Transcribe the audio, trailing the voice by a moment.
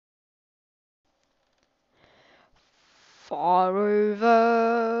Far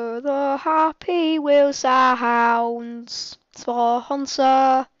over the Happy Wheels sounds.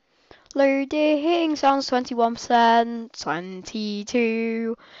 Sponsor. Loading sounds 21%,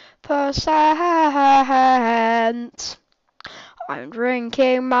 22%. I'm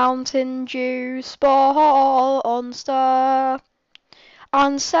drinking Mountain Dew Sponsor.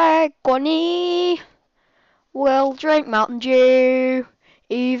 And Segwani will drink Mountain Dew.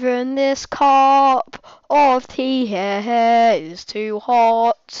 Even this cup of tea here is too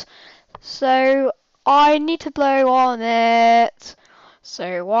hot. So I need to blow on it.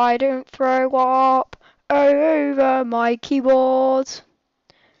 So I don't throw up over my keyboard.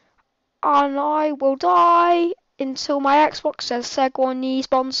 And I will die until my Xbox says Segwani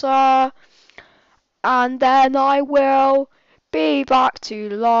sponsor. And then I will be back to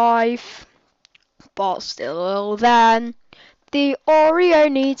life. But still then, the Oreo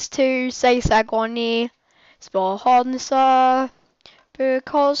needs to say Segwani sponsor.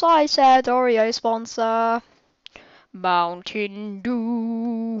 Because I said Oreo sponsor. Mountain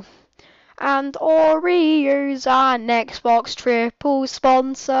Dew and Oreos and Xbox triple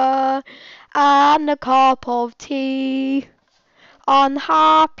sponsor and a cup of tea on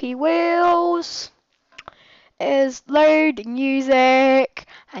Happy Wheels is loading music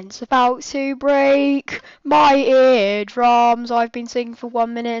and it's about to break my eardrums. I've been singing for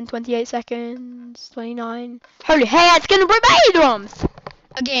 1 minute and 28 seconds, 29. Holy hell, it's gonna break my eardrums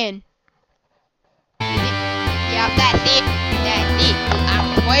again. Yeah, that's it.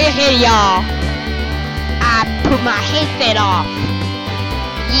 I'm way ahead, y'all. I put my headset off.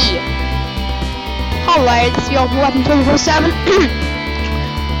 Yeah. Hello, this is your Weapon 247.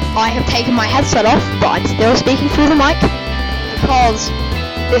 I have taken my headset off, but I'm still speaking through the mic because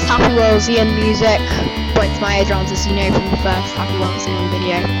this Happy Wheels the end music breaks my eardrums, as you know from the first Happy Wheels the end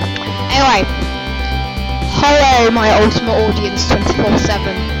video. Anyway, hello, my ultimate audience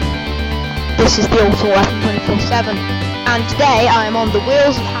 24/7. This is the Ultimate Weapon 24/7, and today I am on the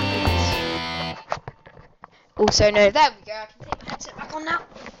Wheels of Happiness. Also, no, there we go. I can take my headset back on now.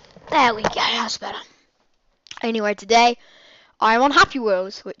 There we go. That's better. Anyway, today I'm on Happy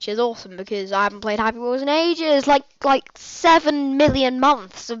Wheels, which is awesome because I haven't played Happy Wheels in ages, like 7 million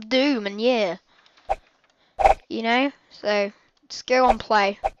months of doom and year. You know, so just go on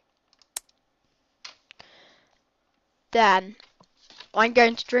play. Then I'm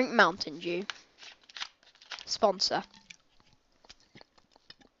going to drink Mountain Dew. Sponsor.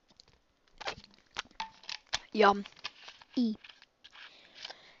 Yum.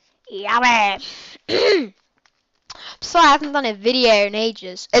 Yummy. Sorry, I haven't done a video in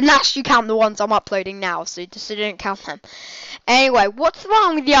ages. Unless you count the ones I'm uploading now, so don't count them. Anyway, what's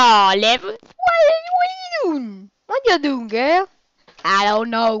wrong with y'all? What are you doing? What you doing, girl? I don't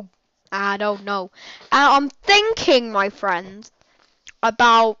know. I'm thinking, my friends,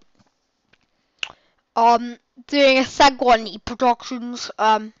 about doing a Segwani Productions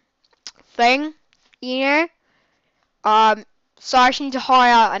thing, you know. So I just need to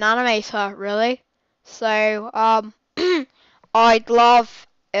hire an animator, really. So I'd love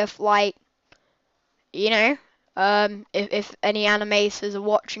if, like, you know, if any animators are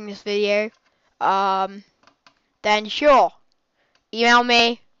watching this video, then sure, email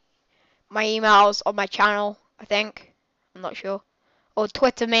me. My email's on my channel, I think. I'm not sure. Or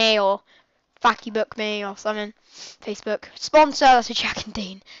Twitter me, or Fackybook me, or something. Facebook. Sponsor, that's a Jack and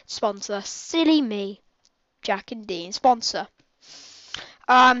Dean. Sponsor. Silly me. Jack and Dean. Sponsor.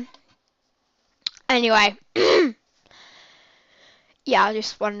 Anyway. Yeah, I'm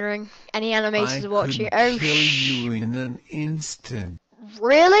just wondering. Any animators are watching? I could kill you in an instant.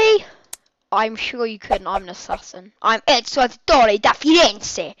 Really? I'm sure you couldn't. I'm an assassin. I'm Ezio Auditore da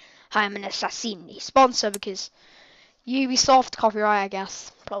Firenze. I'm an assassini. Sponsor because Ubisoft copyright, I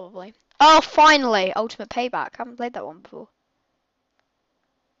guess. Probably. Oh, finally! Ultimate Payback. I haven't played that one before.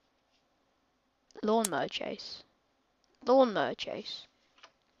 Lawnmower Chase. Lawnmower Chase.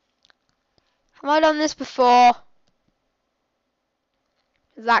 Have I done this before?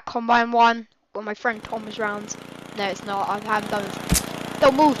 Is that Combine 1? When my friend Tom was round? No, it's not. I haven't done this.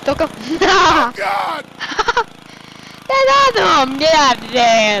 Don't move, don't go. Oh, God! Get out of them! Get out of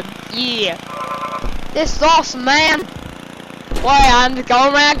there! Yeah. This is awesome, man. Boy, I'm just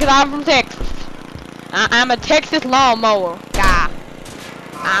going around because I'm from Texas. I'm a Texas lawnmower guy.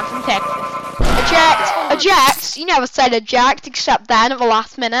 I'm from Texas. Eject! You never said eject except then at the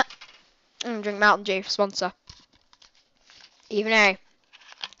last minute. I'm gonna drink Mountain Dew for sponsor. Even though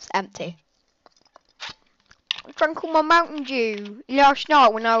it's empty. I drank all my Mountain Dew last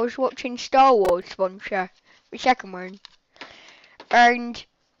night when I was watching Star Wars sponsor. The second one. And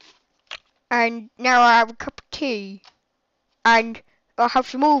now I have a cup of tea. And I'll have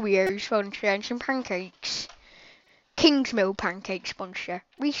some Oreos sponsor and some pancakes. Kingsmill pancake sponsor.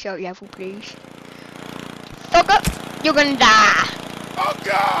 Restart level, please. Sucker, you're gonna die. Oh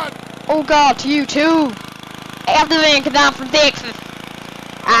God! Oh God, you too. After then, cause I'm from Texas.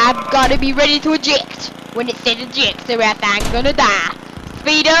 I've gotta be ready to eject. When it says eject, so else I'm gonna die.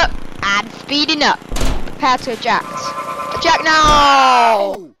 Speed up. I'm speeding up. Prepare to eject. Eject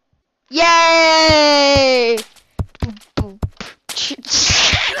now! Oh! Yay! I'm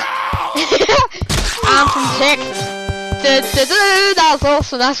from Texas. That's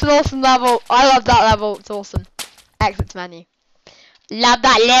awesome. That's an awesome level. I love that level. It's awesome. Exit menu. Love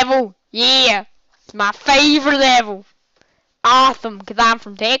that level. Yeah. It's my favorite level. Awesome, because I'm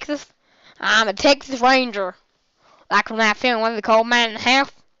from Texas. I'm a Texas Ranger. Like from that film, what is it called? Man in the House?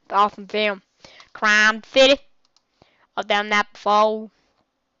 It's an awesome film. Crime City. I've done that before.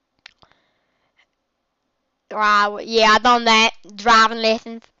 Yeah, I've done that. Driving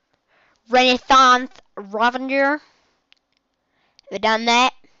lessons. Renaissance Ravenger. Have done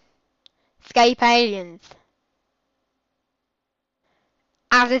that. Escape aliens.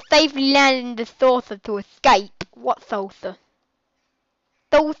 After safely landing the saucer to escape. What saucer?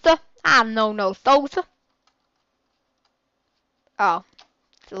 Saucer? I know no saucer. Oh.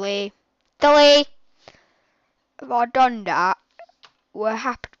 Silly. Silly. Have I done that? We're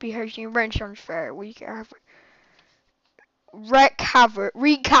happy to be hosting a Renaissance fair. We can have wreak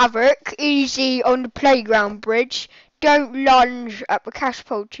havoc, easy on the playground bridge. Don't lunge at the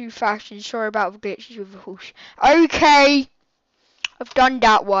catapult too fast and sorry about the glitches with the horse. Okay, I've done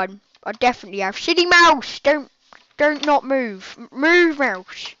that one. I definitely have. Silly mouse, don't not move. Move,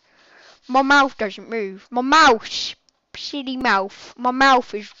 mouse. My mouth doesn't move. My mouse. Silly mouth. My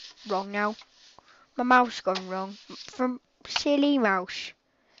mouth is wrong now. My mouth's gone wrong. From silly mouse.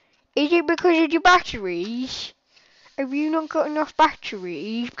 Is it because of your batteries? Have you not got enough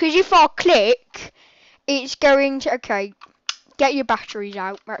batteries? Because if I click, it's going to... Okay, get your batteries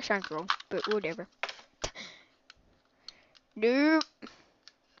out. That sounds wrong, but whatever. Nope.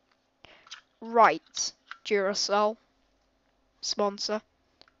 Right. Duracell. Sponsor.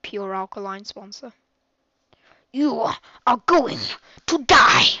 Pure alkaline sponsor. You are going to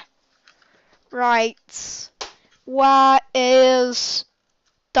die. Right. Where is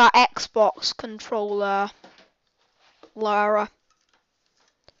the Xbox controller? Lara.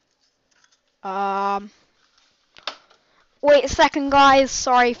 Wait a second, guys.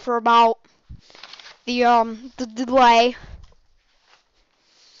 Sorry for about the delay.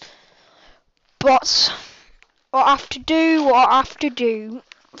 But what I have to do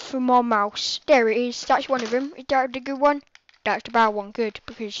for my mouse. There it is. That's one of them. Is that the good one? That's the bad one. Good,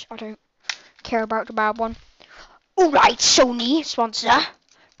 because I don't care about the bad one. Alright, Sony sponsor.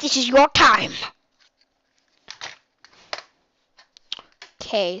 This is your time.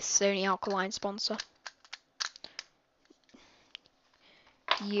 Okay, Sony Alkaline sponsor.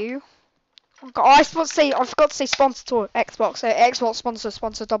 You. Oh, I forgot to say sponsor to Xbox. So Xbox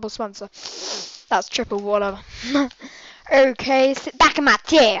sponsor, double sponsor. That's triple, whatever. Okay, sit back in my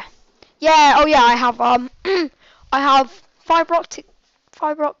chair. Yeah, oh yeah, I have I have fiber optic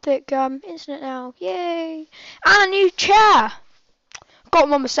internet now. Yay! And a new chair. Got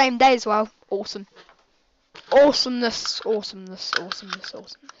them on the same day as well. Awesome. Awesomeness.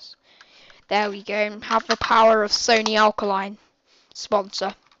 There we go. Have the power of Sony Alkaline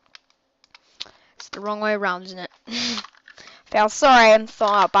sponsor. It's the wrong way around, isn't it? Feel sorry, I'm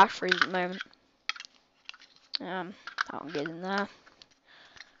throwing out batteries at the moment. I'll get in there.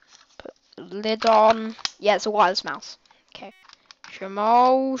 Put the lid on. Yeah, it's a wireless mouse. Okay.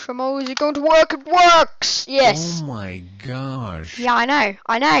 Shamo, is it going to work? It works! Yes. Oh my gosh. Yeah, I know.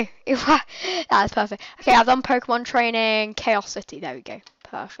 That's perfect. Okay, I've done Pokemon training, Chaos City. There we go.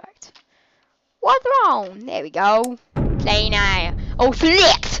 Perfect. What's wrong? There we go. Play now. Oh,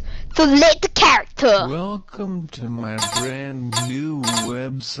 select the character. Welcome to my brand new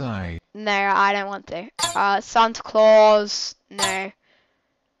website. No, I don't want to. Santa Claus. No.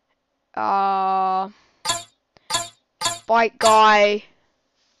 Bike guy.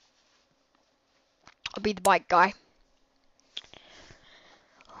 I'll be the bike guy.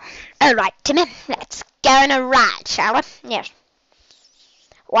 Alright, Timmy, let's go on a ride, shall we? Yes.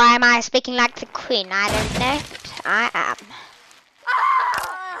 Why am I speaking like the Queen? I don't know, but I am.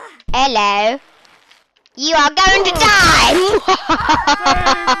 Hello. You are going to die!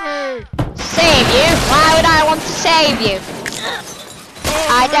 Save you? Why would I want to save you?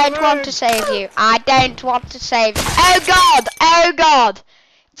 I don't want to save you. I don't want to save you. Oh God! Oh God!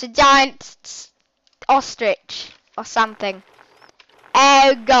 It's a giant ostrich or something.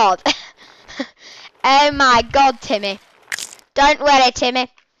 Oh God! Oh my God, Timmy! Don't worry, Timmy.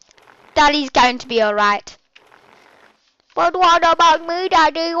 Daddy's going to be alright. But what about me,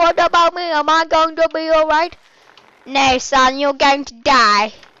 Daddy? What about me? Am I going to be alright? No, son, you're going to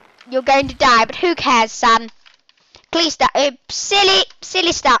die. You're going to die, but who cares, son? At least,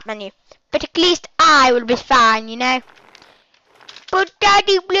 silly start menu. But at least I will be fine, you know. But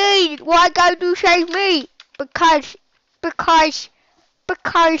Daddy, please, why can't you save me? Because,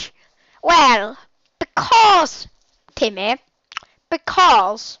 well, because, Timmy,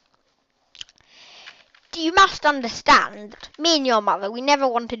 because you must understand, me and your mother, we never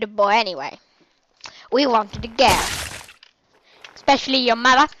wanted a boy anyway. We wanted a girl. Especially your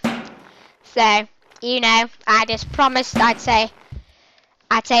mother. So, you know, I just promised I'd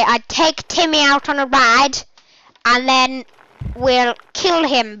take Timmy out on a ride, and then we'll kill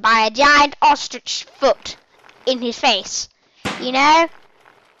him by a giant ostrich foot in his face. You know?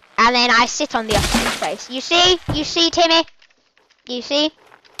 And then I sit on the ostrich face. You see, Timmy? You see?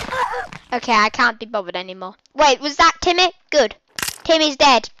 Okay, I can't be bothered anymore. Wait, was that Timmy? Good. Timmy's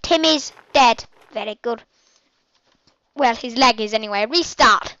dead. Timmy's dead. Very good. Well, his leg is anyway.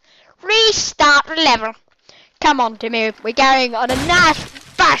 Restart. Restart the level. Come on, Timmy. We're going on a nice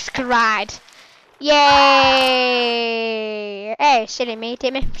bicycle ride. Yay! Hey, silly me,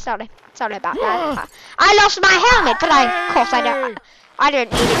 Timmy. Sorry about that. I lost my helmet, but of course I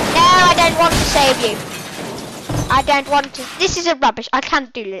don't need it. No, I don't want to save you. I don't want to. This is a rubbish. I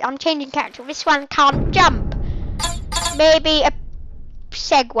can't do it. I'm changing character. This one can't jump. Maybe a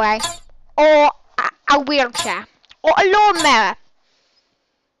Segway, or a wheelchair, or a lawnmower,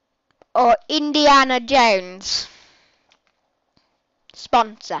 or Indiana Jones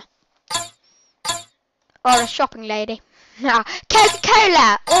sponsor. Or a shopping lady.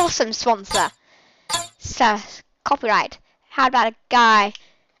 Coca-Cola, awesome sponsor. So, copyright. How about a guy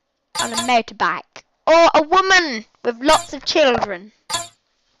on a motorbike? Or a woman with lots of children?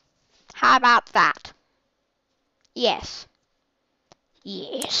 How about that? Yes.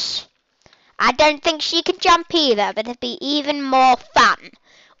 Yes. I don't think she can jump either, but it'd be even more fun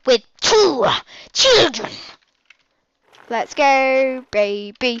with 2 children. Let's go,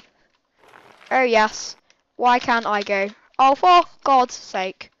 baby. Oh, yes. Why can't I go? Oh, for God's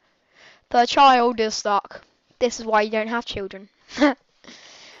sake. The child is stuck. This is why you don't have children.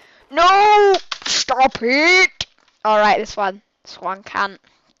 No! Stop it! Alright, this one just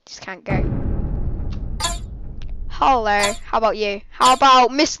can't go. Hello, how about you? How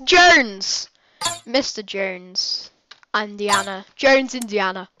about Miss Jones? Mr. Jones. Indiana. Jones,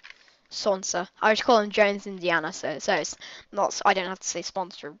 Indiana. Sponsor. I just call him Jones, Indiana, so it's not, I don't have to say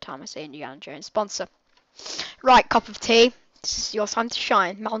sponsor every time I say Indiana Jones. Sponsor. Right, cup of tea. This is your time to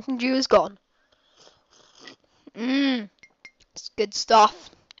shine. Mountain Dew is gone. It's good stuff.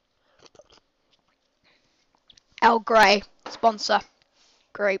 Earl Grey. Sponsor.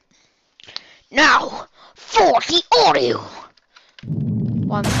 Great. Now, for the Oreo.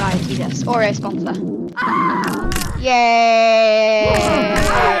 One side, yes. Oreo sponsor. Yay!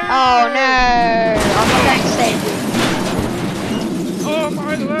 Oh no! I'm not going to save you. Oh,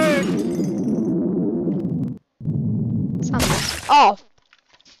 my leg! Oh!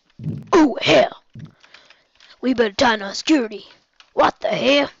 Oh, hell! We better turn on security. What the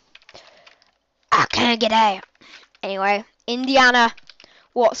hell? I can't get out. Anyway, Indiana,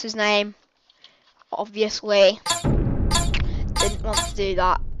 what's his name? Obviously didn't want to do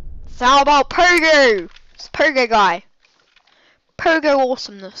that. So how about Pogo? It's Pogo guy. Pogo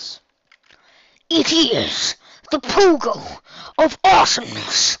awesomeness. It is the Pogo of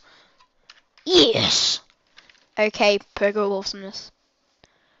awesomeness. Yes. Okay, Pogo awesomeness.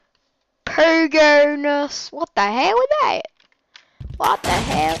 Pogo-ness. What the hell was that? What the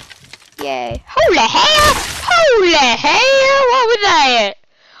hell? Yeah. Holy hell! Holy hell! What was that?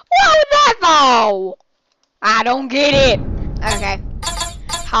 What was that for? I don't get it. Okay.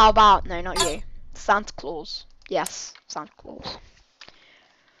 How about, no, not you. Santa Claus. Yes, Santa Claus.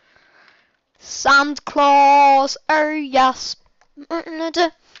 Santa Claus, oh yes.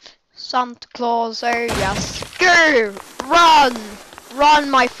 Santa Claus, oh yes. Go! Run! Run,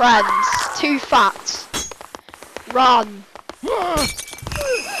 my friends. Too fat. Run.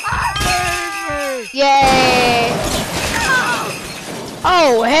 Yay!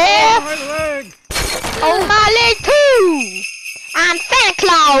 Oh, here! Oh, my leg too! I'm Santa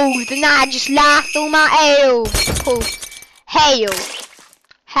Claus, and I just laughed through my ale. Oh, hell.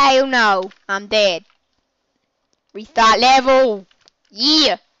 Hell no, I'm dead. Restart level.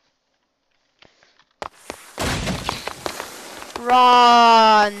 Yeah.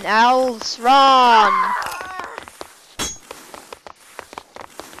 Run, elves, run.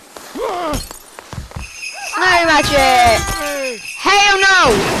 Snow magic. Hell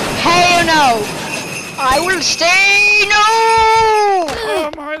no! Hell no! I will stay. No!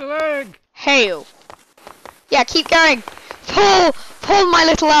 Oh, my leg! Hell. Yeah, keep going. Pull, my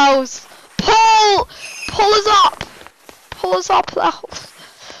little elves. Pull us up. Pull us up, elves.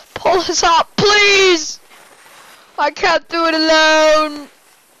 Pull us up, please. I can't do it alone.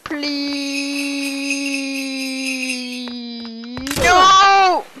 Please.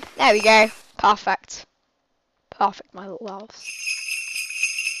 No! There we go. Perfect. Perfect, my little elves.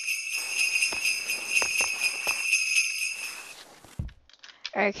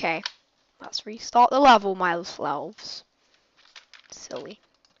 Okay. Let's restart the level, my little elves. Silly.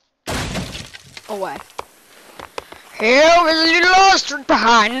 Away. Here is a little ostrich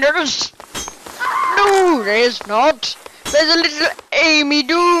behind us. No, there's not. There's a little Amy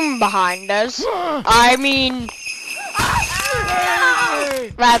Doom behind us. I mean,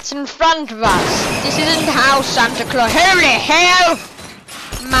 that's in front of us. This isn't how Santa Claus. Holy hell!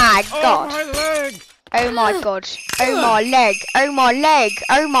 My God. Oh, my leg! Oh my God. Oh my leg. Oh my leg.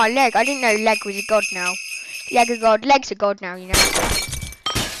 Oh my leg. I didn't know leg was a god now. Leg a god. Leg's a god now, you know.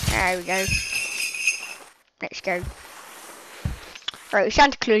 There we go. Let's go. Right,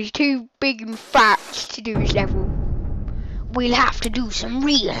 Santa Claus is too big and fat to do this level. We'll have to do some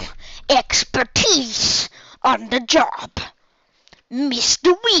real expertise on the job.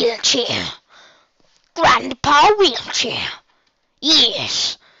 Mr. Wheelchair. Grandpa Wheelchair.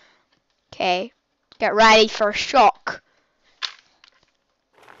 Yes. Okay. Get ready for a shock.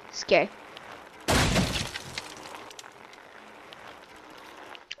 Let's go.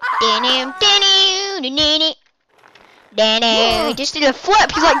 He just did a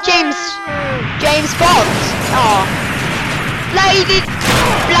flip. He's like James Bond. Oh.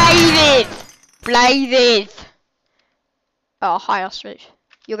 Bladed. Oh, hi ostrich.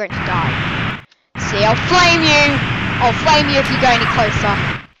 You're going to die. See, I'll flame you. I'll flame you if you go any closer.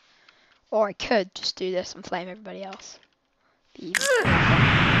 Or I could just do this and flame everybody else. Be even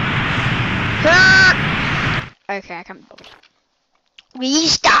okay, I can't be bothered.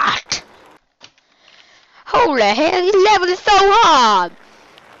 Restart. Holy hell, this level is so hard.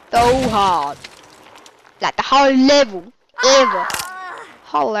 So hard. Like the whole level. Ever.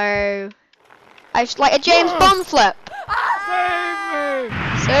 Hello. I just like a James Bond flip. Save me!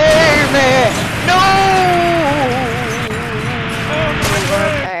 Save me! No!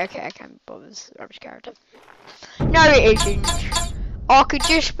 Okay, I can't bother this rubbish character. No, it isn't. I could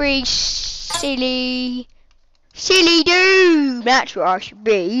just be silly dude. That's what I should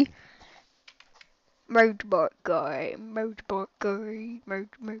be. Motorbike guy. Motorbike guy.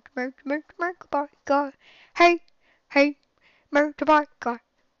 Hey, motorbike guy.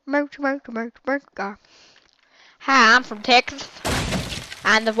 Motorbike guy. Hi, I'm from Texas.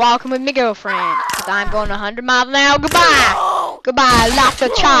 And welcome with my girlfriend. Cause I'm going 100 miles an hour. Goodbye. Goodbye, lost a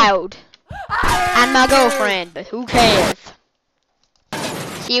child. And my girlfriend, but who cares?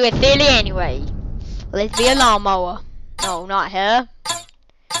 She was silly anyway. Let's be a lawnmower. No, not her.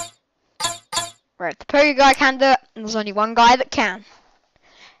 Right, the pooh guy can do it, and there's only one guy that can.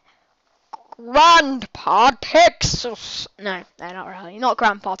 Grandpa Texas. No, not really. Not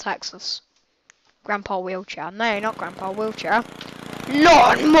Grandpa Texas. Grandpa Wheelchair. No, not Grandpa Wheelchair.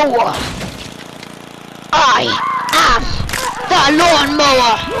 Lawnmower. I am the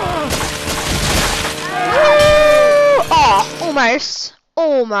lawnmower. Oh,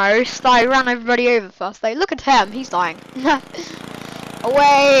 almost. I ran everybody over first. Look at him. He's dying.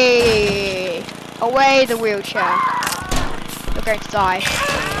 Away the wheelchair. You're going to die.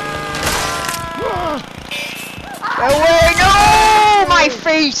 Away, no! My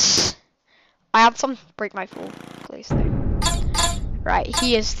face! I had some break my fall, please though. Right,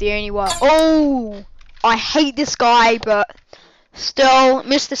 he is the only one. Oh! I hate this guy, but still,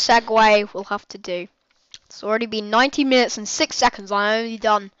 Mr. Segway will have to do. It's already been 90 minutes and 6 seconds. I only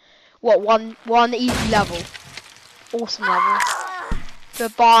done, what, one easy level. Awesome level.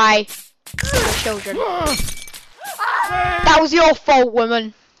 Goodbye, children. That was your fault,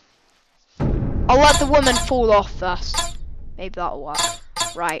 woman. I'll let the woman fall off first. Maybe that'll work.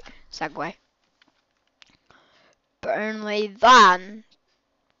 Right, Segway. But only then,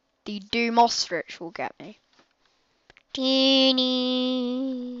 the Doom Ostrich will get me. Teeny.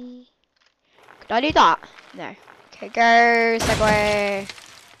 Could I do that? No. Okay, go, Segway.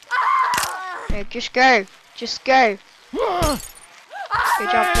 No, just go. Just go. Go,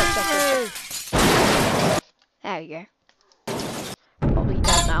 jump. There we go. Probably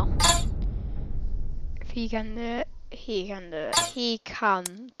dead now. If he can do it, he can do it. He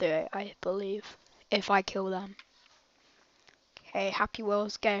can do it, I believe. If I kill them. Okay, Happy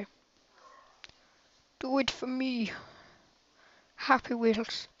Wheels, go. Do it for me. Happy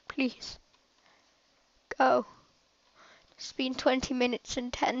Wheels, please. Go. It's been 20 minutes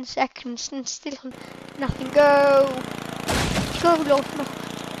and 10 seconds and still nothing. Go. Go, Lord. No.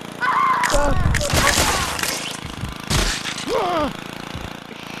 Go.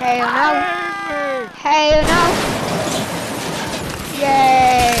 Hell no. Hell no.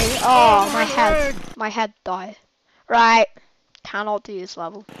 Yay. Oh, my head died. Right. Cannot do this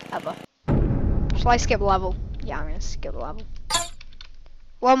level, ever. Shall I skip the level? Yeah, I'm gonna skip the level.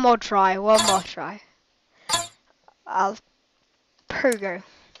 One more try. I'll Pogo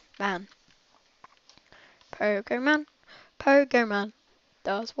Man. Pogo Man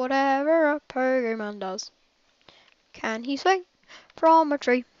does whatever a Pogo Man does. Can he swing from a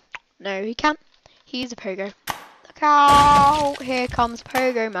tree? No, he can't. He's a Pogo. Look out! Here comes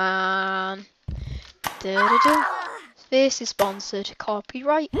Pogo Man. Da-da-da. This is sponsored.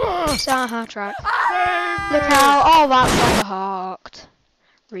 Copyright soundtrack. Look out! Oh, that's overhooked.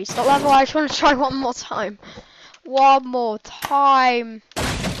 Restart level. I just want to try one more time. One more time.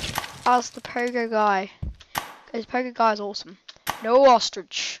 As the Pogo guy. Because Pogo guy is awesome. No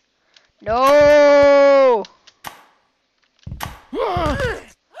ostrich. No!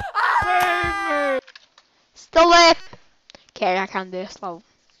 Still there. Okay, I can do this level.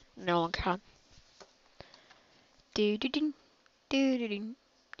 No one can. Do-do-ding. Do-do-ding.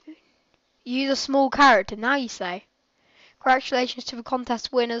 Use a small character, now you say. Congratulations to the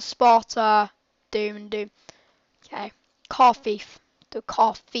contest winners, Sparta, Doom and Doom. Okay. Car thief. The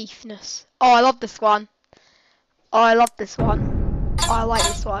car thiefness. Oh, I love this one. Oh, I love this one. Oh, I like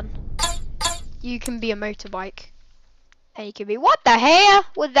this one. You can be a motorbike. And you can be, what the hell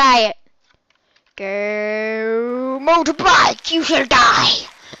was that? Go motorbike, you shall die.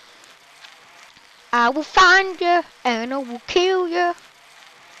 I will find you and I will kill you.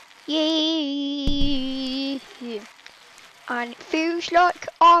 Yeah. And it feels like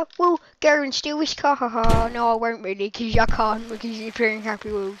I will go and steal this car. No, I won't really, because I can't, because you're playing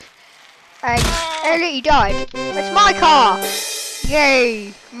Happy Wheels. And Ellie died. It's my car.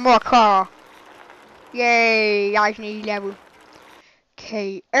 Yay, my car. Yay, I need level.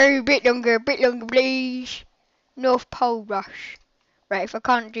 Okay, a bit longer, please. North Pole Rush. Right, if I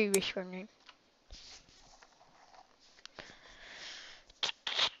can't do this one then.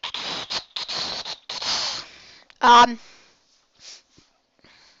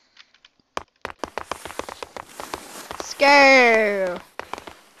 Let's go.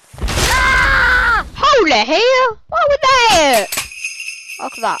 Ah! Holy hell! What was that?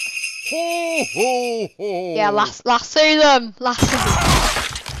 Look at that. Ho, ho, ho. Yeah, lasso them. Well,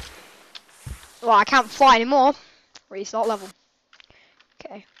 I can't fly anymore. Restart level.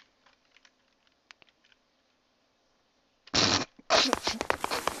 Okay.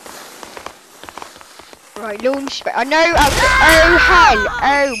 Right, launch. I know. Oh hell!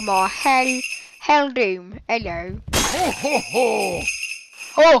 Oh my hell! Hell doom. Hello. Ho, ho, ho.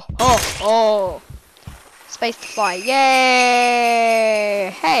 Oh, oh, oh. Space to fly.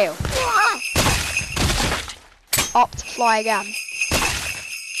 Yay! Hail. Up to fly again.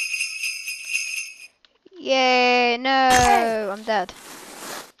 Yay! No, I'm dead.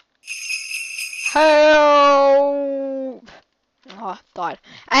 Help! Oh, died.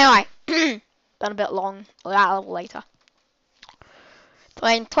 Anyway, done a bit long. That level later.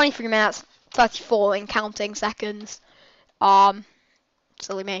 Playing 23 minutes, 34 in counting seconds.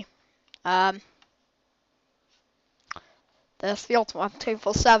 Silly me. There's the Ultimate Weapon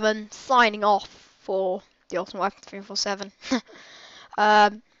 247 signing off for the Ultimate Weapon 247.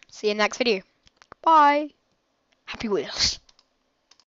 See you in the next video. Bye. Happy Wheels.